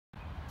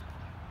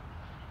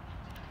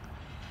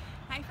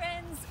Hi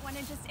friends, want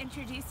to just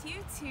introduce you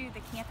to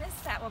the campus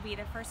that will be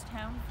the first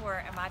home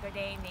for Imago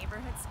Dei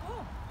Neighborhood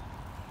School.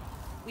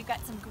 We've got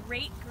some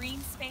great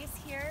green space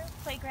here,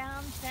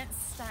 playground,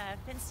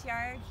 fenced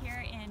yard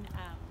here in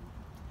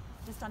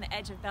just on the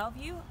edge of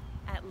Bellevue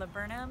at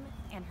Laburnum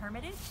and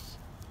Hermitage.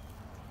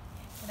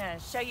 I'm going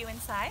to show you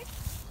inside.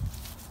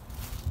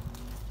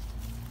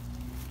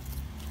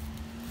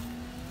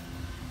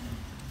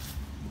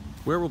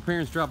 Where will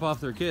parents drop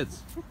off their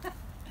kids?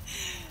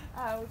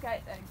 We've got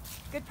a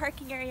good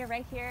parking area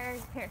right here.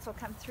 Parents will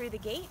come through the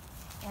gate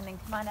and then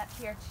come on up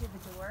here to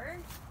the door.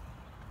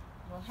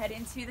 We'll head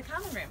into the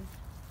common room.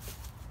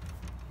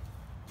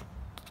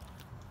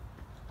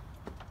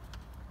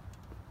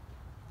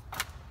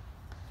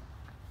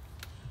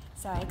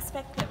 So I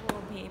expect that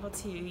we'll be able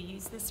to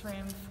use this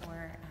room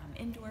for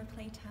indoor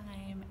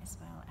playtime as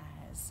well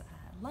as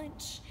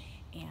lunch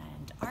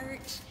and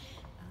art.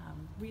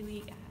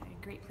 Really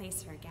a great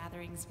place for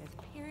gatherings with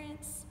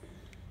parents,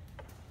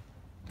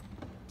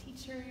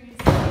 teachers.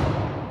 All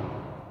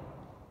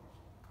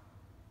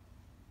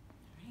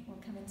right, we'll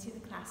come into the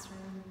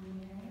classroom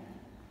area.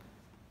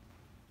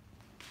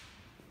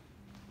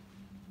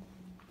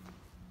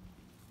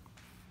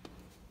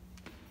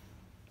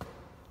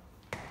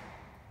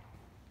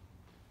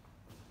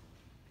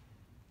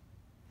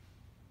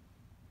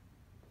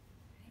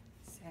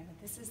 So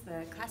this is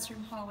the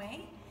classroom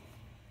hallway.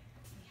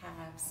 We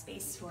have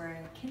space for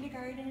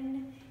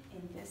kindergarten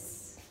in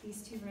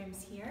these two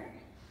rooms here.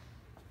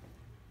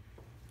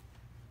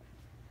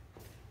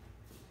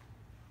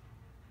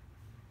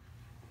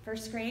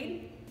 First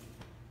grade.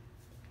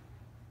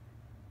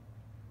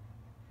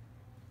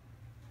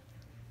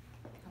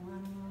 Come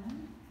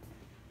on.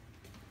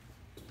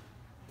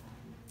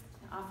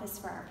 The office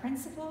for our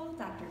principal,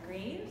 Dr.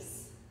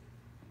 Graves.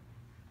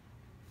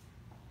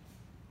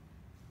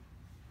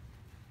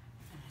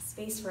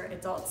 Space for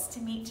adults to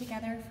meet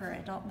together for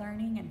adult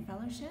learning and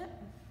fellowship.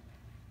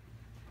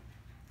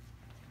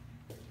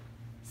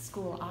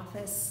 School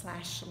office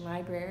 /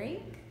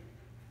 library.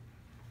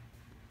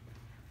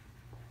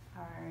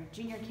 Our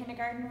junior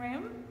kindergarten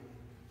room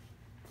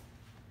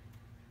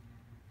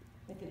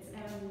with its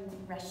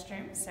own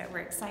restroom, so we're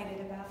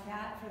excited about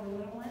that for the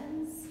little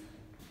ones.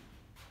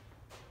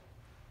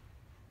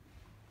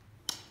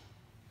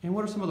 And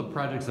what are some of the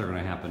projects that are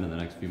going to happen in the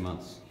next few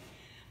months?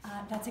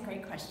 That's a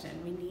great question.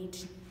 We need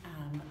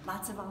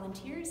lots of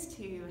volunteers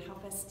to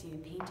help us do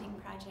painting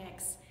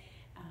projects,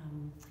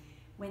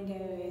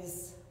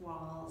 windows,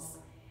 walls.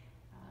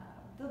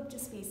 There'll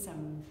just be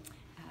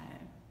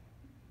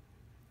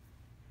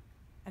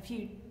a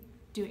few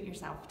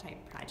do-it-yourself type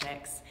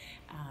projects,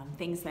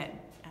 things that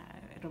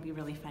it'll be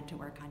really fun to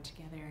work on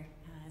together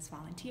as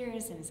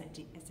volunteers and as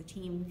a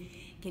team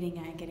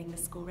getting the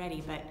school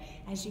ready. But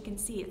as you can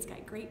see, it's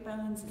got great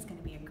bones. It's going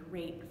to be a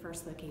great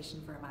first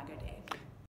location for Imago Dei.